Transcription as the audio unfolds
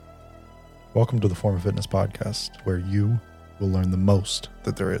Welcome to the FoF Fitness Podcast, where you will learn the most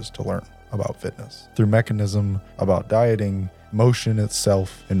that there is to learn about fitness. Through mechanism, about dieting, motion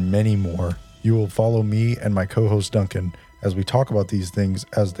itself, and many more, you will follow me and my co-host Duncan as we talk about these things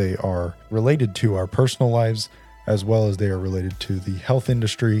as they are related to our personal lives, as well as they are related to the health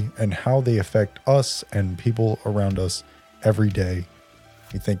industry and how they affect us and people around us every day.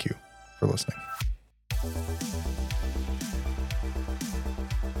 We thank you for listening.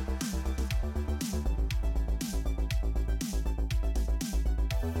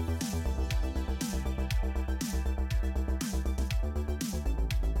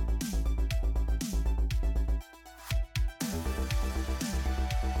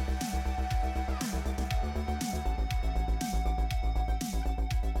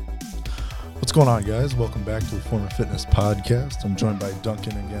 What's going on, guys? Welcome back to the FoF Fitness Podcast. I'm joined by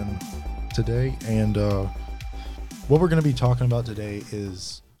Duncan again today, and what we're going to be talking about today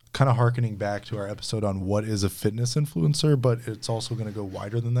is kind of harkening back to our episode on what is a fitness influencer, but it's also going to go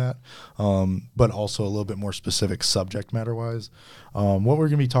wider than that, but also a little bit more specific subject matter-wise. What we're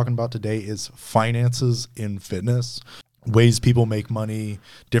going to be talking about today is finances in fitness, ways people make money,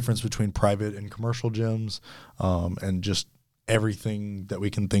 difference between private and commercial gyms, and just everything that we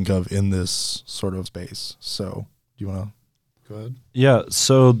can think of in this sort of space. So, do you want to go ahead? Yeah,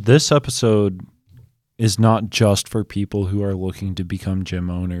 so this episode is not just for people who are looking to become gym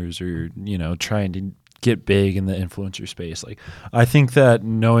owners or, trying to get big in the influencer space. Like, I think that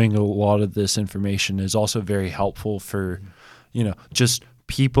knowing a lot of this information is also very helpful for, just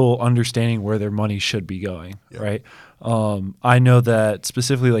people understanding where their money should be going, right? I know that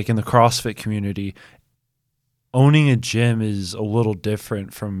specifically like in the CrossFit community, owning a gym is a little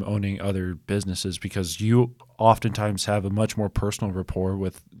different from owning other businesses because you oftentimes have a much more personal rapport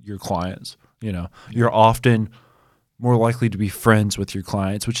with your clients. You're often more likely to be friends with your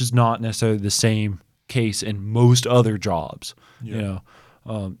clients, which is not necessarily the same case in most other jobs.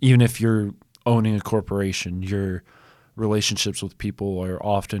 Even if you're owning a corporation, your relationships with people are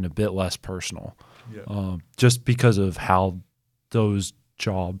often a bit less personal, just because of how those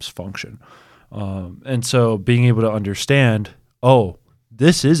jobs function. And so being able to understand,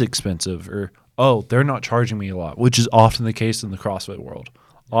 this is expensive, or, they're not charging me a lot, which is often the case in the CrossFit world.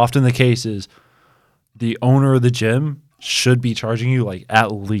 Often the case is the owner of the gym should be charging you like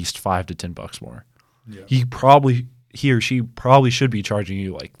at least $5 to $10 more. Yeah. He or she probably should be charging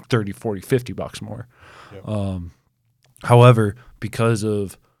you like 30, 40, $50 more. Yeah. However, because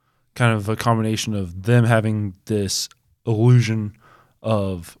of kind of a combination of them having this illusion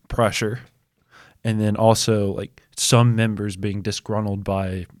of pressure, and then also like some members being disgruntled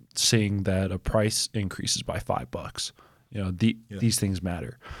by seeing that a price increases by $5. These things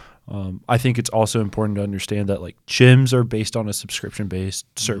matter. I think it's also important to understand that like gyms are based on a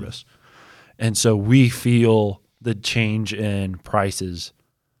subscription-based service. And so we feel the change in prices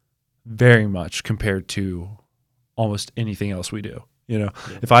very much compared to almost anything else we do.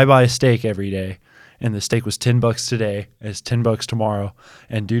 If I buy a steak every day, and the steak was $10 today, it's $10 tomorrow,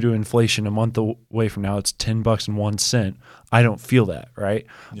 and due to inflation a month away from now, it's $10.01. I don't feel that, right?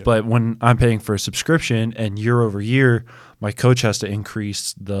 Yep. But when I'm paying for a subscription and year over year, my coach has to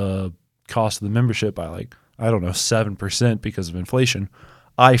increase the cost of the membership by 7% because of inflation,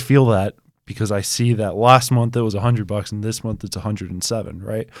 I feel that because I see that last month it was $100 and this month it's $107,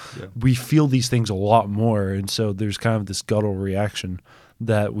 right? Yeah. We feel these things a lot more, and so there's kind of this guttural reaction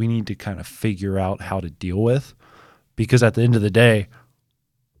that we need to kind of figure out how to deal with, because at the end of the day,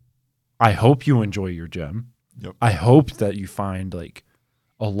 I hope you enjoy your gym. Yep. I hope that you find like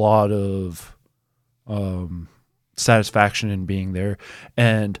a lot of satisfaction in being there,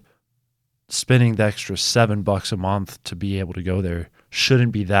 and spending the extra $7 a month to be able to go there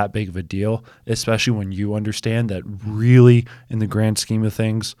shouldn't be that big of a deal, especially when you understand that really in the grand scheme of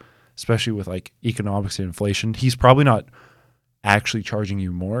things, especially with like economics and inflation, he's probably not actually charging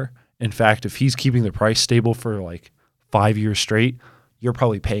you more. In fact, if he's keeping the price stable for like 5 years straight, you're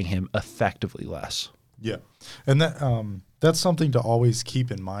probably paying him effectively less. Yeah. And that's something to always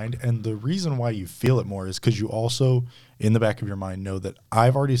keep in mind. And the reason why you feel it more is because you also, in the back of your mind, know that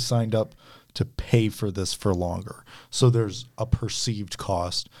I've already signed up to pay for this for longer. So there's a perceived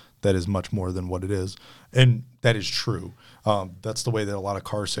cost that is much more than what it is. And that is true. That's the way that a lot of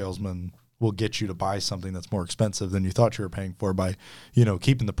car salesmen will get you to buy something that's more expensive than you thought you were paying for by,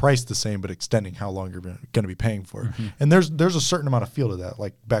 keeping the price the same but extending how long you're going to be paying for it. Mm-hmm. And there's a certain amount of feel to that.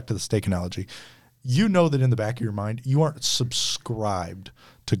 Like back to the steak analogy, that in the back of your mind, you aren't subscribed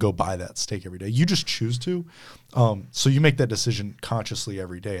to go buy that steak every day. You just choose to. So you make that decision consciously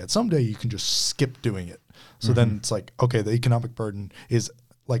every day. And someday you can just skip doing it. So then it's like, okay, the economic burden is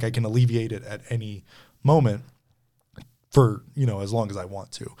like I can alleviate it at any moment for, as long as I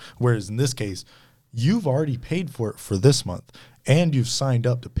want to. Whereas in this case, you've already paid for it for this month, and you've signed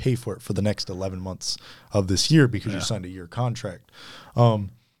up to pay for it for the next 11 months of this year because you signed a year contract. And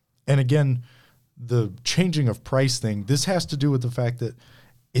again, the changing of price thing, this has to do with the fact that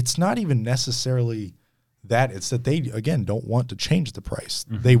it's not even necessarily that. It's that they, again, don't want to change the price.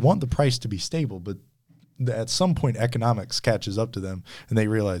 Mm-hmm. They want the price to be stable, but at some point economics catches up to them and they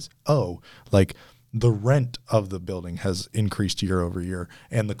realize, the rent of the building has increased year over year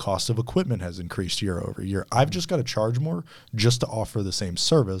and the cost of equipment has increased year over year. I've just got to charge more just to offer the same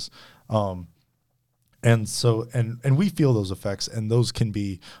service. And so we feel those effects, and those can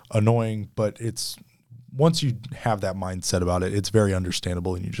be annoying, but it's once you have that mindset about it, it's very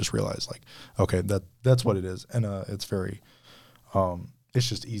understandable, and you just realize okay, that's what it is. And it's very it's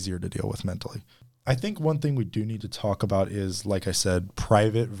just easier to deal with mentally. I think one thing we do need to talk about is, like I said,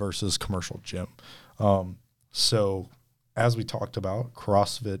 private versus commercial gym. So as we talked about,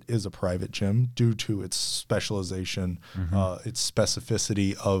 CrossFit is a private gym due to its specialization, its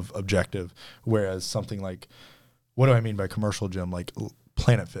specificity of objective, whereas something like, what do I mean by commercial gym? Like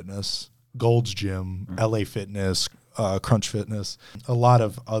Planet Fitness, Gold's Gym, LA Fitness, Crunch Fitness, a lot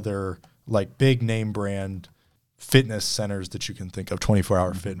of other like big name brand fitness centers that you can think of,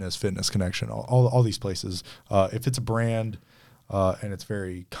 24-hour fitness, Fitness Connection, all these places. If it's a brand and it's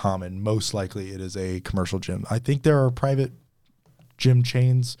very common, most likely it is a commercial gym. I think there are private gym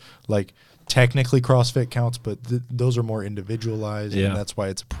chains, like technically CrossFit counts, but those are more individualized, and that's why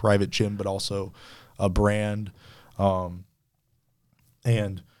it's a private gym, but also a brand. And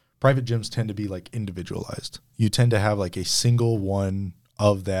private gyms tend to be like individualized. You tend to have like a single one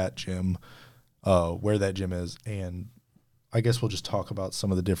of that gym, where that gym is, and I guess we'll just talk about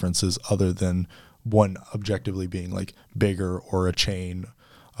some of the differences other than one objectively being like bigger or a chain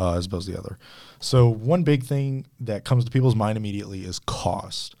as opposed to the other. So one big thing that comes to people's mind immediately is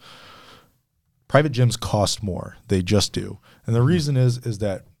cost. Private gyms cost more. They just do. And the reason is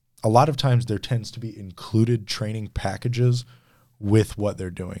that a lot of times there tends to be included training packages with what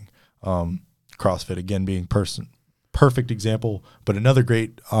they're doing. CrossFit, again, being perfect example, but another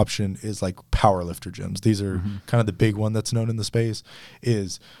great option is like powerlifter gyms. These are kind of the big one that's known in the space.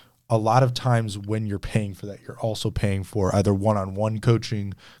 Is a lot of times when you're paying for that, you're also paying for either one-on-one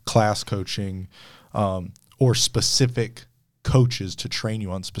coaching, class coaching, or specific coaches to train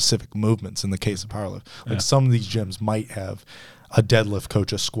you on specific movements. In the case of powerlift, some of these gyms might have a deadlift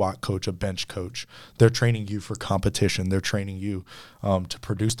coach, a squat coach, a bench coach. They're training you for competition. They're training you to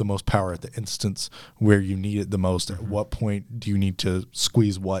produce the most power at the instance where you need it the most. At what point do you need to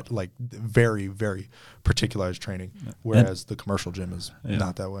squeeze what? Like very, very particularized training, whereas the commercial gym is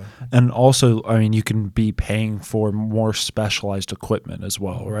not that way. And also, I mean, you can be paying for more specialized equipment as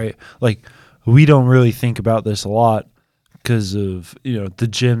well, right? Like we don't really think about this a lot because of, the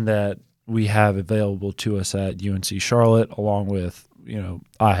gym that we have available to us at UNC Charlotte, along with,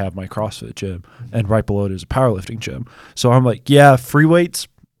 I have my CrossFit gym, and right below it is a powerlifting gym. So I'm like, free weights,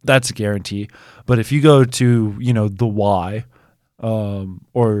 that's a guarantee. But if you go to, the Y,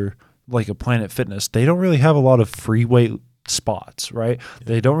 or like a Planet Fitness, they don't really have a lot of free weight spots, right? Yeah.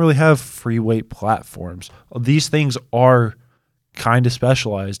 They don't really have free weight platforms. These things are kind of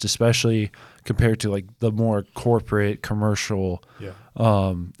specialized, especially compared to like the more corporate, commercial,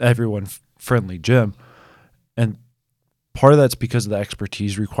 everyone friendly gym. And part of that's because of the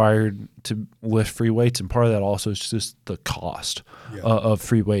expertise required to lift free weights, and part of that also is just the cost of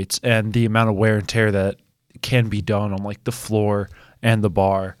free weights and the amount of wear and tear that can be done on like the floor and the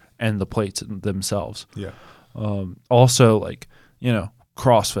bar and the plates themselves. Also, like,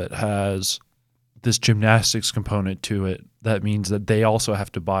 CrossFit has this gymnastics component to it. That means that they also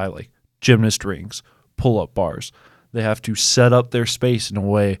have to buy like gymnast rings, pull-up bars. They have to set up their space in a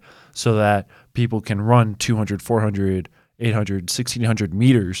way so that people can run 200, 400, 800, 1,600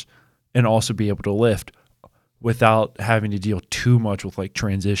 meters and also be able to lift without having to deal too much with like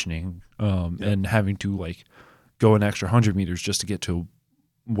transitioning and having to like go an extra 100 meters just to get to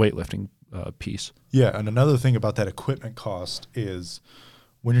a weightlifting piece. Yeah, and another thing about that equipment cost is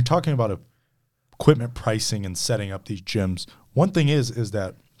when you're talking about equipment pricing and setting up these gyms, one thing is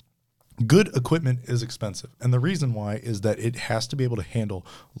that good equipment is expensive. And the reason why is that it has to be able to handle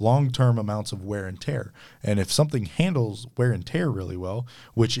long-term amounts of wear and tear. And if something handles wear and tear really well,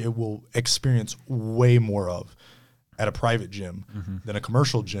 which it will experience way more of at a private gym than a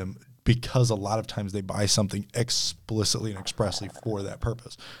commercial gym, because a lot of times they buy something explicitly and expressly for that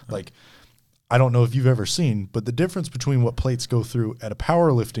purpose. Like, I don't know if you've ever seen, but the difference between what plates go through at a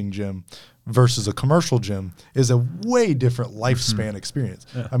powerlifting gym versus a commercial gym is a way different lifespan experience.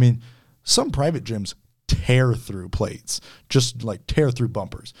 Yeah. I mean, some private gyms tear through plates, just like tear through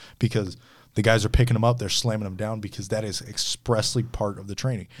bumpers, because the guys are picking them up, they're slamming them down, because that is expressly part of the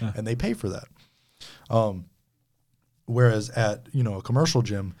training, and they pay for that. Whereas at, a commercial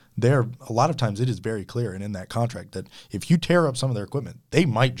gym, there a lot of times it is very clear and in that contract that if you tear up some of their equipment, they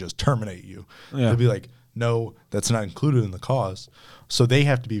might just terminate you. Yeah. They'll be like, no, that's not included in the cost. So they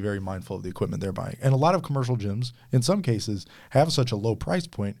have to be very mindful of the equipment they're buying. And a lot of commercial gyms, in some cases, have such a low price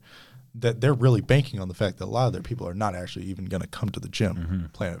point that they're really banking on the fact that a lot of their people are not actually even going to come to the gym.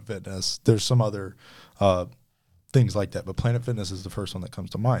 Planet Fitness. There's some other things like that, but Planet Fitness is the first one that comes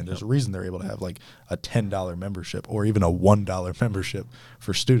to mind. There's a reason they're able to have like a $10 membership or even a $1 membership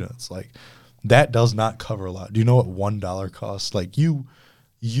for students. Like, that does not cover a lot. Do you know what $1 costs? Like, you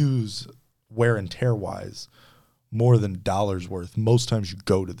use wear and tear wise more than dollars worth most times you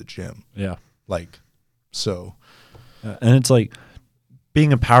go to the gym. Yeah. Like, so. And it's like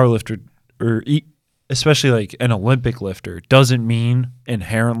being a power lifter, or especially like an Olympic lifter, doesn't mean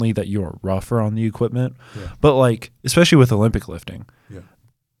inherently that you're rougher on the equipment. Yeah. But like, especially with Olympic lifting, Yeah.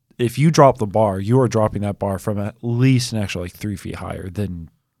 if you drop the bar, you are dropping that bar from at least an extra like 3 feet higher than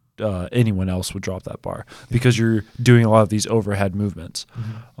anyone else would drop that bar, because you're doing a lot of these overhead movements.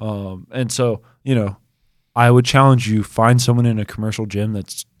 And so, I would challenge you, find someone in a commercial gym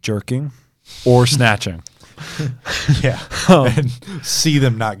that's jerking or snatching. Yeah. And see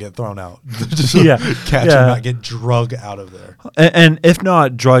them not get thrown out. Just catch them not get drug out of there. And if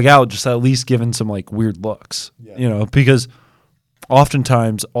not drug out, just at least given some like weird looks, because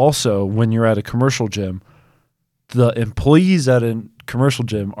oftentimes also when you're at a commercial gym, the employees at a commercial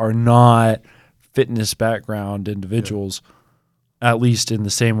gym are not fitness background individuals, at least in the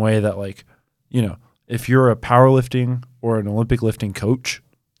same way that like, if you're a powerlifting or an Olympic lifting coach,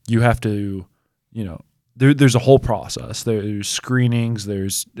 you have to, there's a whole process. There's screenings.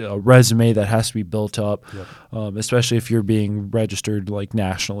 There's a resume that has to be built up, especially if you're being registered like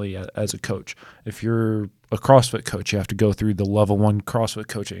nationally as a coach. If you're a CrossFit coach, you have to go through the level 1 CrossFit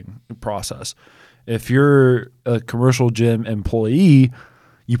coaching process. If you're a commercial gym employee,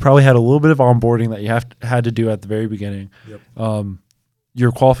 you probably had a little bit of onboarding that you had to do at the very beginning.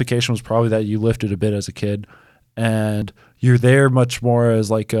 Your qualification was probably that you lifted a bit as a kid, and you're there much more as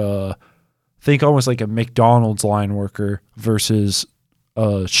like think almost like a McDonald's line worker versus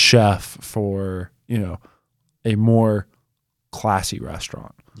a chef for, a more classy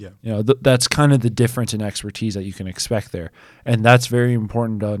restaurant. That's kind of the difference in expertise that you can expect there. And that's very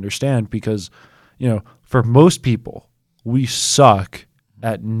important to understand because, for most people, we suck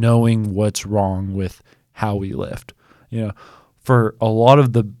at knowing what's wrong with how we lift. For a lot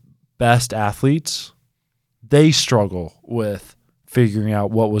of the best athletes, they struggle with figuring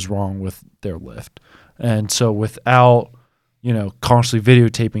out what was wrong with their lift. And so without, constantly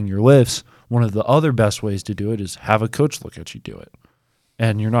videotaping your lifts, one of the other best ways to do it is have a coach look at you do it.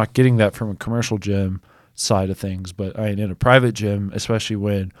 And you're not getting that from a commercial gym side of things. But in a private gym, especially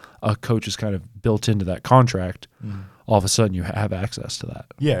when a coach is kind of built into that contract, all of a sudden you have access to that.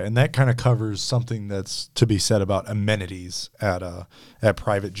 Yeah, and that kind of covers something that's to be said about amenities at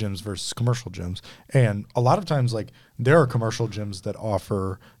private gyms versus commercial gyms. And a lot of times, like, there are commercial gyms that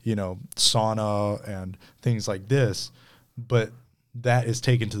offer, sauna and things like this, but that is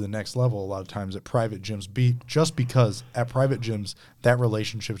taken to the next level a lot of times at private gyms, just because at private gyms, that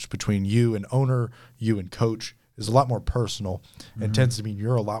relationship between you and owner, you and coach is a lot more personal and tends to mean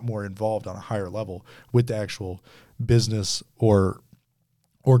you're a lot more involved on a higher level with the actual business or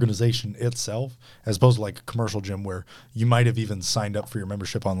organization itself, as opposed to like a commercial gym where you might have even signed up for your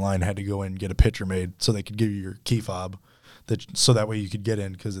membership online, had to go in and get a picture made so they could give you your key fob, so that way you could get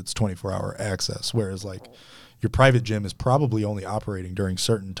in because it's 24-hour access. Whereas like your private gym is probably only operating during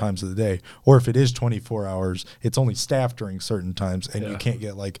certain times of the day, or if it is 24 hours, it's only staffed during certain times, and you can't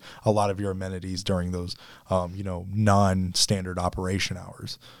get like a lot of your amenities during those, non-standard operation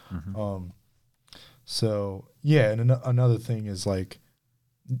hours. So yeah, and another thing is like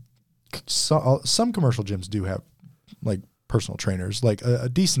some commercial gyms do have like personal trainers. Like a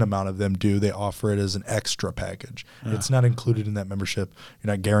decent amount of them do. They offer it as an extra package. It's not included in that membership.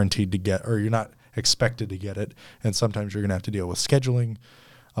 You're not guaranteed to get, or you're not expected to get it. And sometimes you're going to have to deal with scheduling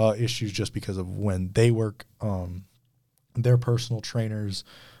issues just because of when they work. Their personal trainers,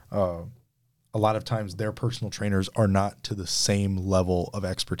 a lot of times their personal trainers are not to the same level of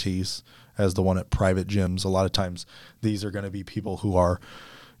expertise as the one at private gyms. A lot of times these are going to be people who are,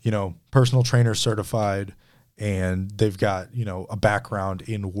 personal trainer certified and they've got, you know, a background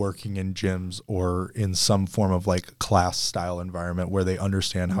in working in gyms or in some form of like class style environment where they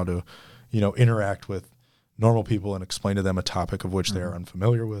understand how to, you know, interact with normal people and explain to them a topic of which they are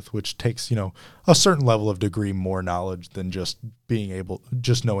unfamiliar with, which takes, you know, a certain level of degree more knowledge than just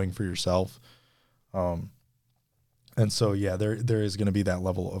just knowing for yourself. And so, yeah, there is going to be that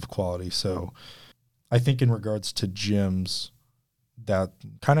level of quality. So I think in regards to gyms, that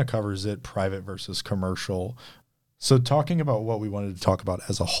kind of covers it, private versus commercial. So talking about what we wanted to talk about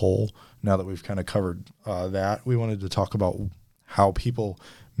as a whole, now that we've kind of covered that, we wanted to talk about how people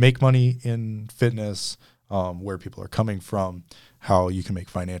make money in fitness, where people are coming from, how you can make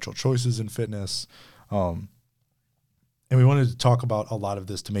financial choices in fitness. And we wanted to talk about a lot of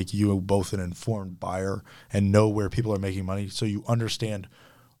this to make you both an informed buyer and know where people are making money so you understand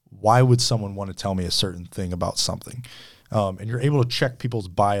why would someone want to tell me a certain thing about something. And you're able to check people's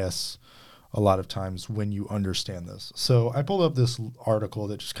bias a lot of times when you understand this. So I pulled up this article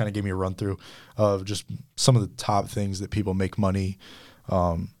that just kind of gave me a run through of just some of the top things that people make money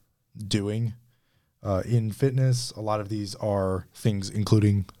doing in fitness. A lot of these are things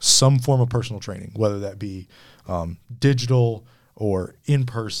including some form of personal training, whether that be digital or in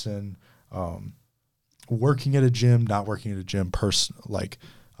person, working at a gym, not working at a gym,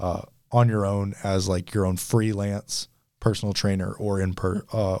 on your own as like your own freelance personal trainer, or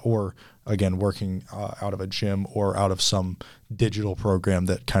or again working out of a gym or out of some digital program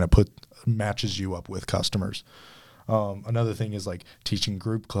that kind of matches you up with customers. Another thing is like teaching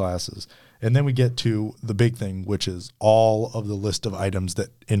group classes. And then we get to the big thing, which is all of the list of items that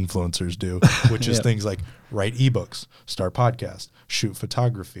influencers do, which is things like write ebooks, start podcasts, shoot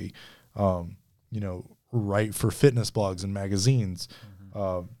photography, write for fitness blogs and magazines,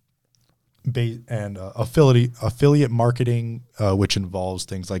 and affiliate marketing, which involves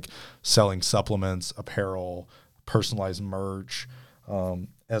things like selling supplements, apparel, personalized merch,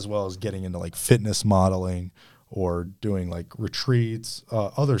 as well as getting into like fitness modeling or doing like retreats,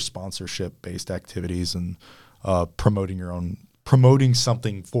 other sponsorship-based activities, and promoting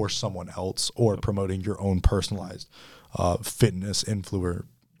something for someone else, or promoting your own personalized fitness influencer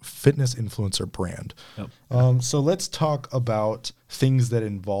brand. So let's talk about things that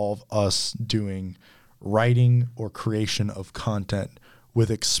involve us doing writing or creation of content with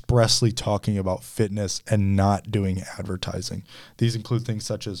expressly talking about fitness and not doing advertising. These include things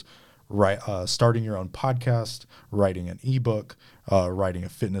such as starting your own podcast, writing an ebook, writing a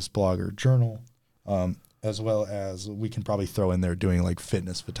fitness blog or journal, as well as we can probably throw in there doing like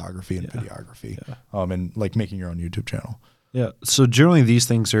fitness photography and videography, and like making your own YouTube channel. Yeah. So generally these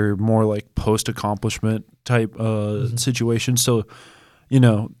things are more like post-accomplishment type situations. So, you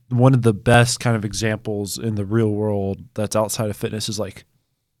know, one of the best kind of examples in the real world that's outside of fitness is like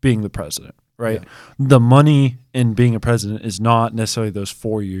being the president, right? Yeah. The money in being a president is not necessarily those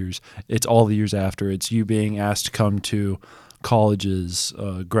 4 years. It's all the years after. It's you being asked to come to colleges,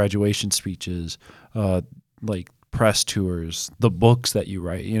 graduation speeches, like press tours, the books that you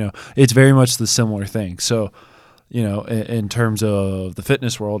write. You know, it's very much the similar thing. So, you know, in terms of the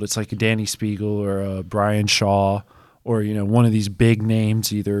fitness world, it's like a Danny Spiegel or a Brian Shaw, or, you know, one of these big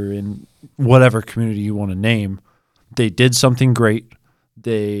names, either in whatever community you want to name. They did something great.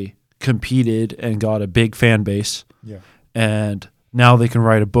 They competed and got a big fan base. Yeah. And now they can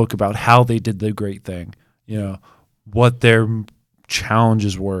write a book about how they did the great thing, you know, what their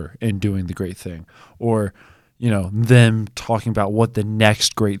challenges were in doing the great thing, or, you know, them talking about what the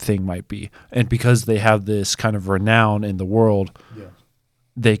next great thing might be. And because they have this kind of renown in the world,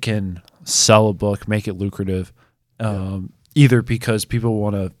 they can sell a book, make it lucrative, either because people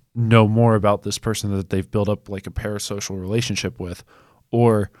want to know more about this person that they've built up like a parasocial relationship with,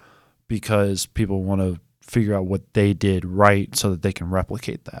 or because people want to figure out what they did right so that they can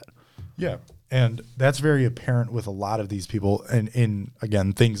replicate that. Yeah. And that's very apparent with a lot of these people, and in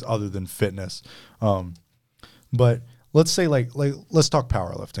again, things other than fitness. But let's say let's talk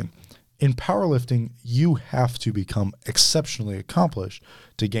powerlifting. In powerlifting, you have to become exceptionally accomplished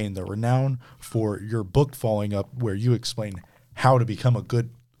to gain the renown for your book following up, where you explain how to become a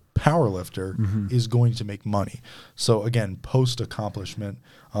good powerlifter is going to make money. So again, post accomplishment,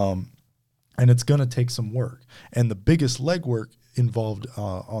 and it's going to take some work. And the biggest legwork involved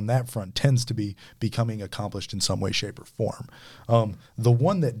on that front tends to be becoming accomplished in some way, shape, or form. The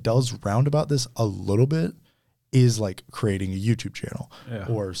one that does roundabout this a little bit is like creating a YouTube channel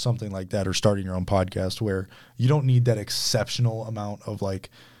or something like that, or starting your own podcast, where you don't need that exceptional amount of like,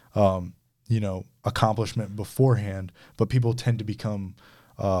 accomplishment beforehand, but people tend to become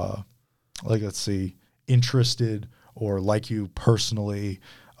interested or like you personally,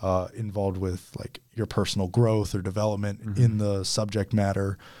 involved with like your personal growth or development in the subject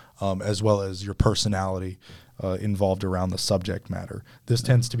matter, as well as your personality involved around the subject matter. This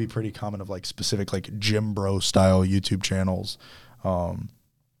tends to be pretty common of like specific like gym bro style YouTube channels,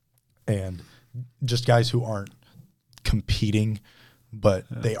 and just guys who aren't competing, but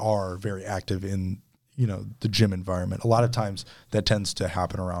they are very active in, you know, the gym environment. A lot of times that tends to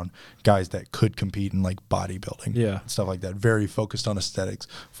happen around guys that could compete in like bodybuilding, and stuff like that. Very focused on aesthetics,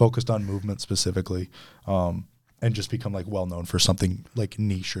 focused on movement specifically, and just become like well known for something like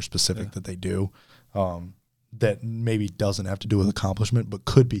niche or specific that they do, that maybe doesn't have to do with accomplishment, but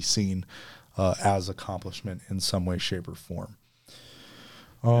could be seen as accomplishment in some way, shape, or form.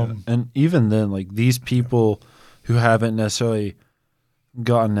 And even then, like these people who haven't necessarily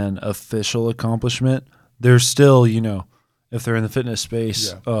gotten an official accomplishment, they're still, you know, if they're in the fitness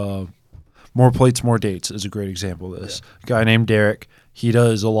space, More Plates, More Dates is a great example of this. A guy named Derek, he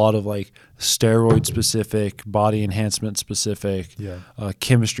does a lot of like steroid specific, body enhancement specific,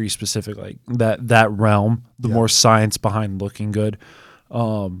 chemistry specific, like that realm, the more science behind looking good.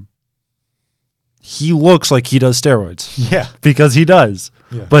 He looks like he does steroids. Because he does.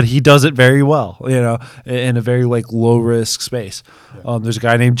 But he does it very well, you know, in a very like low risk space. There's a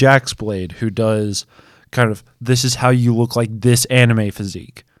guy named Jax Blade who does kind of, this is how you look like this anime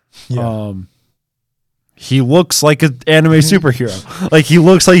physique. He looks like an anime superhero. Like he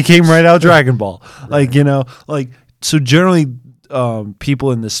looks like he came right out of Dragon Ball. Like, you know, like, so generally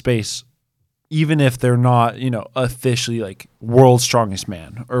people in this space, even if they're not, you know, officially like world's strongest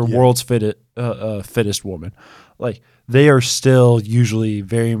man or world's fittest woman, like they are still usually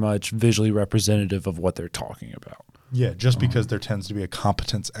very much visually representative of what they're talking about. Yeah, just because there tends to be a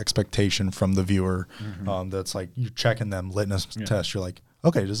competence expectation from the viewer, that's like you're checking them litmus test. You're like,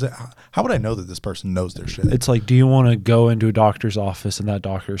 okay, how would I know that this person knows their shit? It's like, do you want to go into a doctor's office and that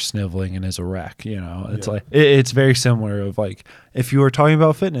doctor's sniveling and is a wreck? You know, it's like it's very similar. Of like, if you are talking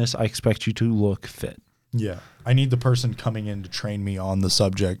about fitness, I expect you to look fit. Yeah, I need the person coming in to train me on the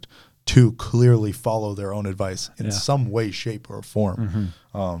subject to clearly follow their own advice in some way, shape, or form,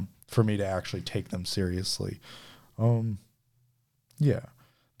 for me to actually take them seriously. The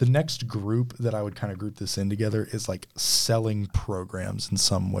next group that I would kind of group this in together is like selling programs in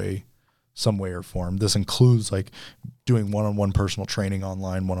some way or form. This includes like doing one-on-one personal training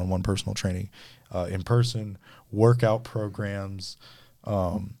online, one-on-one personal training in person, workout programs,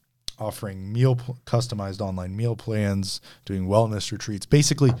 offering customized online meal plans, doing wellness retreats,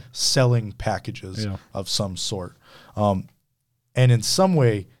 basically selling packages of some sort. And in some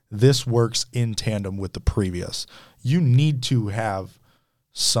way, this works in tandem with the previous. You need to have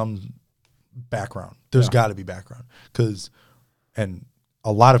some background. There's got to be background, and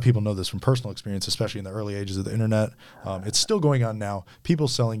a lot of people know this from personal experience, especially in the early ages of the internet. It's still going on now. People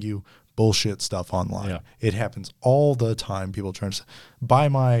selling you bullshit stuff online. It happens all the time. People trying to buy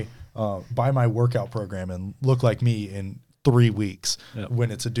my workout program and look like me in 3 weeks,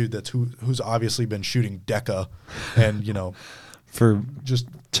 when it's a dude who's obviously been shooting Deca and, you know, for just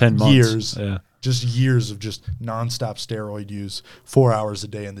 10 years. months. Just years of just nonstop steroid use, 4 hours a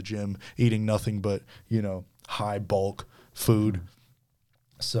day in the gym, eating nothing but, you know, high bulk food.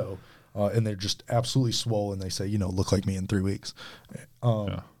 So, and they're just absolutely swole, and they say, you know, look like me in 3 weeks.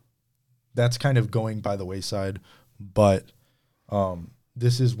 That's kind of going by the wayside, but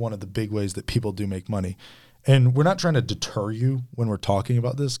this is one of the big ways that people do make money. And we're not trying to deter you when we're talking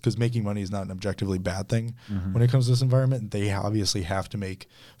about this, because making money is not an objectively bad thing when it comes to this environment. They obviously have to make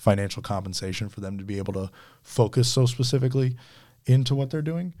financial compensation for them to be able to focus so specifically into what they're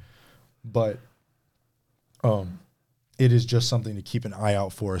doing. But it is just something to keep an eye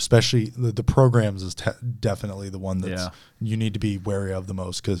out for, especially the programs is definitely the one that's you need to be wary of the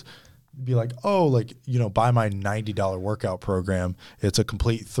most, because be like, oh, like, you know, buy my $90 workout program. It's a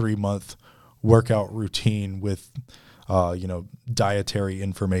complete 3-month workout routine with, you know, dietary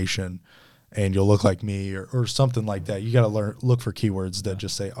information, and you'll look like me or something like that. You got to look for keywords that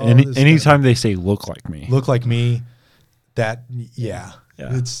just say, oh, anytime they say look like me, that,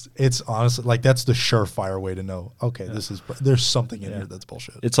 it's honestly like, that's the surefire way to know, okay, there's something in here that's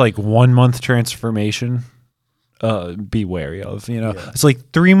bullshit. It's like 1 month transformation. Be wary of, you know, it's like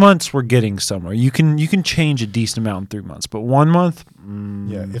 3 months we're getting somewhere. You can change a decent amount in 3 months, but 1 month,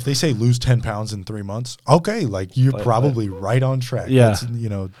 if they say lose 10 pounds in 3 months, okay, like you're probably right on track. That's, you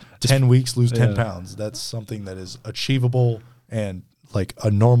know, 10 weeks, lose 10 pounds. That's something that is achievable and like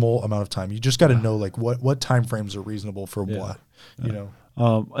a normal amount of time. You just got to know like what time frames are reasonable for what, you know.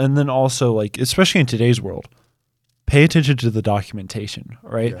 And then also, like, especially in today's world, pay attention to the documentation,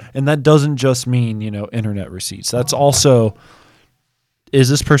 right? And that doesn't just mean, you know, internet receipts. That's also is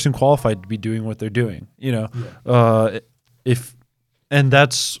this person qualified to be doing what they're doing? You know, and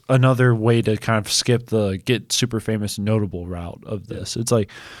that's another way to kind of skip the get super famous and notable route of this. It's like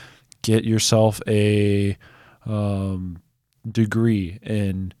get yourself a degree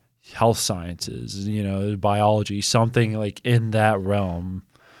in health sciences, you know, biology, something like in that realm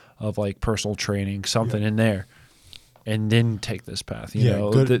of like personal training, something in there, and then take this path. You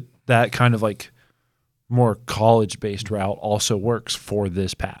know, that kind of like more college-based route also works for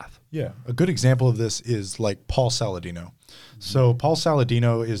this path. Yeah, a good example of this is like Paul Saladino. So Paul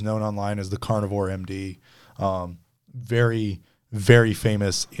Saladino is known online as the Carnivore MD. Very, very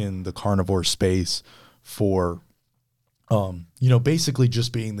famous in the carnivore space for, you know, basically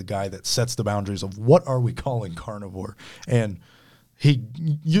just being the guy that sets the boundaries of what are we calling carnivore. And he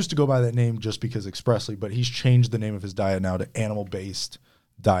used to go by that name just because expressly, but he's changed the name of his diet now to animal-based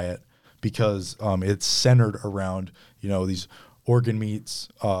diet because it's centered around, you know, these organ meats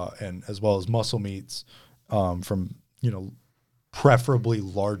and as well as muscle meats from, you know, preferably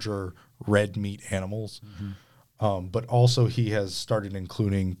larger red meat animals. But also he has started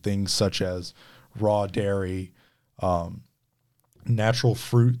including things such as raw dairy, natural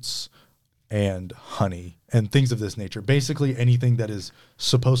fruits, and honey, and things of this nature. Basically anything that is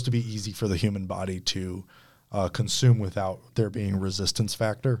supposed to be easy for the human body to consume without there being a resistance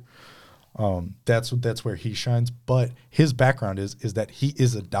factor. That's where he shines. But his background is that he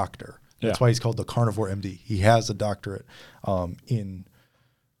is a doctor. That's why he's called the Carnivore MD. He has a doctorate I'm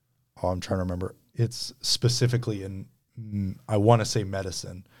trying to remember. It's specifically in, I want to say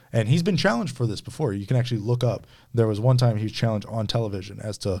medicine. And he's been challenged for this before. You can actually look up. There was one time he was challenged on television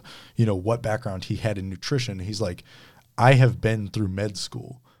as to, you know, what background he had in nutrition. He's like, I have been through med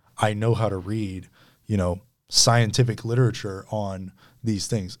school. I know how to read, you know, scientific literature on these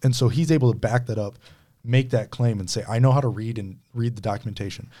things. And so he's able to back that up, make that claim and say, I know how to read the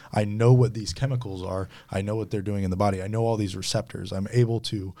documentation. I know what these chemicals are. I know what they're doing in the body. I know all these receptors. I'm able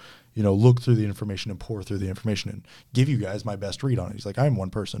to, you know, look through the information and pour through the information and give you guys my best read on it. He's like, I'm one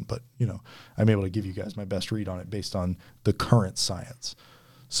person, but, you know, I'm able to give you guys my best read on it based on the current science.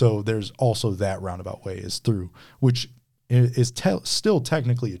 So there's also that roundabout way is through, which is still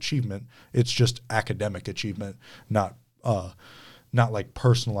technically achievement. It's just academic achievement, not like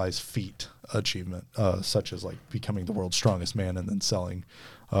personalized feat achievement, such as like becoming the world's strongest man and then selling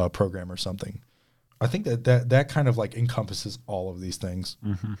a program or something. I think that kind of like encompasses all of these things,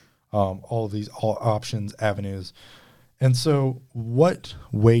 all of these options, avenues. And so what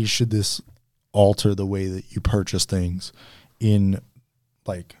way should this alter the way that you purchase things in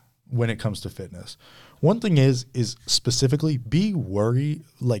like when it comes to fitness? One thing is specifically be wary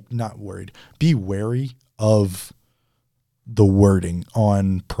of the wording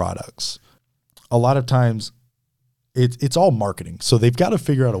on products. A lot of times it's all marketing. So they've got to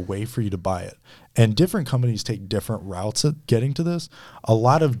figure out a way for you to buy it. And different companies take different routes at getting to this. A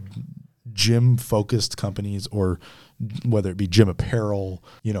lot of gym-focused companies, or whether it be gym apparel,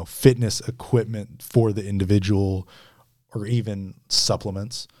 you know, fitness equipment for the individual, or even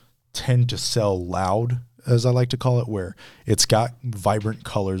supplements, tend to sell loud, as I like to call it, where it's got vibrant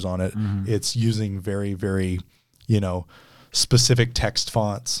colors on it. It's using very, very, you know, specific text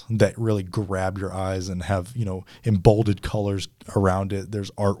fonts that really grab your eyes and have, you know, embolded colors around it.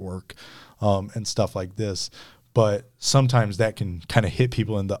 There's artwork and stuff like this. But sometimes that can kind of hit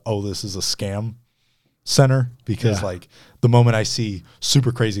people in the, oh, this is a scam center, because like the moment I see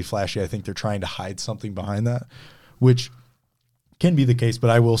super crazy flashy, I think they're trying to hide something behind that, which can be the case.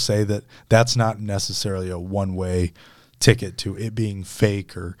 But I will say that that's not necessarily a one-way ticket to it being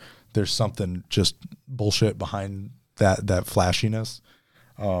fake, or there's something just bullshit behind that flashiness.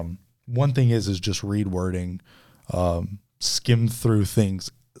 One thing is just read wording, skim through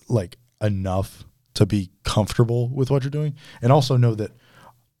things like enough to be comfortable with what you're doing, and also know that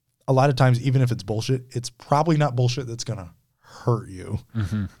a lot of times, even if it's bullshit, it's probably not bullshit that's going to hurt you.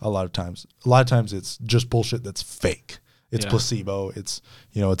 A lot of times it's just bullshit that's fake. It's placebo. It's,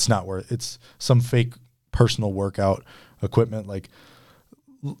 you know, it's not worth, it's some fake personal workout equipment, like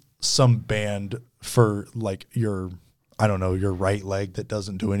some band for like your, I don't know, your right leg that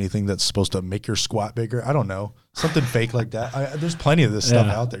doesn't do anything, that's supposed to make your squat bigger. I don't know. Something fake like that. There's plenty of this stuff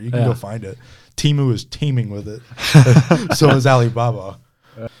out there. You can go find it. Temu is teeming with it. So is Alibaba.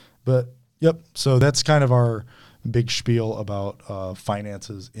 But yep. So that's kind of our big spiel about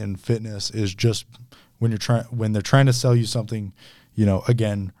finances in fitness, is just when they're trying to sell you something, you know,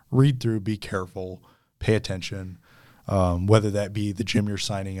 again, read through, be careful, pay attention. Whether that be the gym you're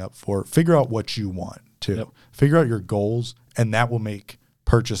signing up for, figure out what you want to. Figure out your goals, and that will make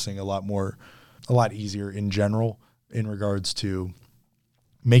purchasing a lot easier in general in regards to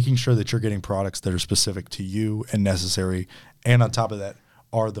making sure that you're getting products that are specific to you and necessary, and on top of that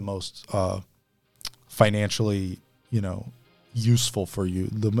are the most financially, useful for you,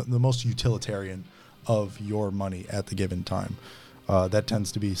 the most utilitarian of your money at the given time. That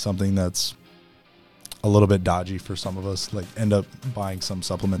tends to be something that's a little bit dodgy for some of us, like end up buying some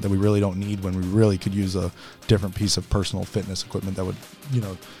supplement that we really don't need when we really could use a different piece of personal fitness equipment that would,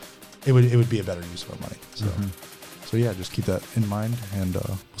 it would be a better use of our money. So, so yeah, just keep that in mind, and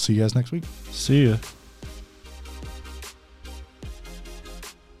we'll see you guys next week. See ya.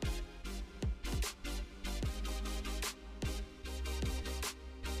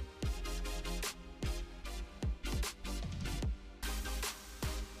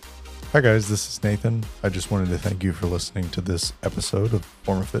 Hi guys, this is Nathan. I just wanted to thank you for listening to this episode of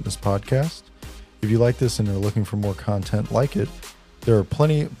Former Fitness Podcast. If you like this and are looking for more content like it, there are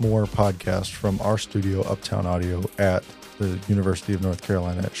plenty more podcasts from our studio, Uptown Audio, at the University of North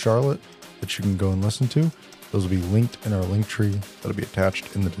Carolina at Charlotte that you can go and listen to. Those will be linked in our link tree. That'll be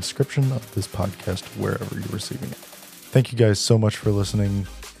attached in the description of this podcast wherever you're receiving it. Thank you guys so much for listening.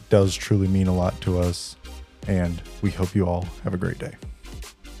 It does truly mean a lot to us, and we hope you all have a great day.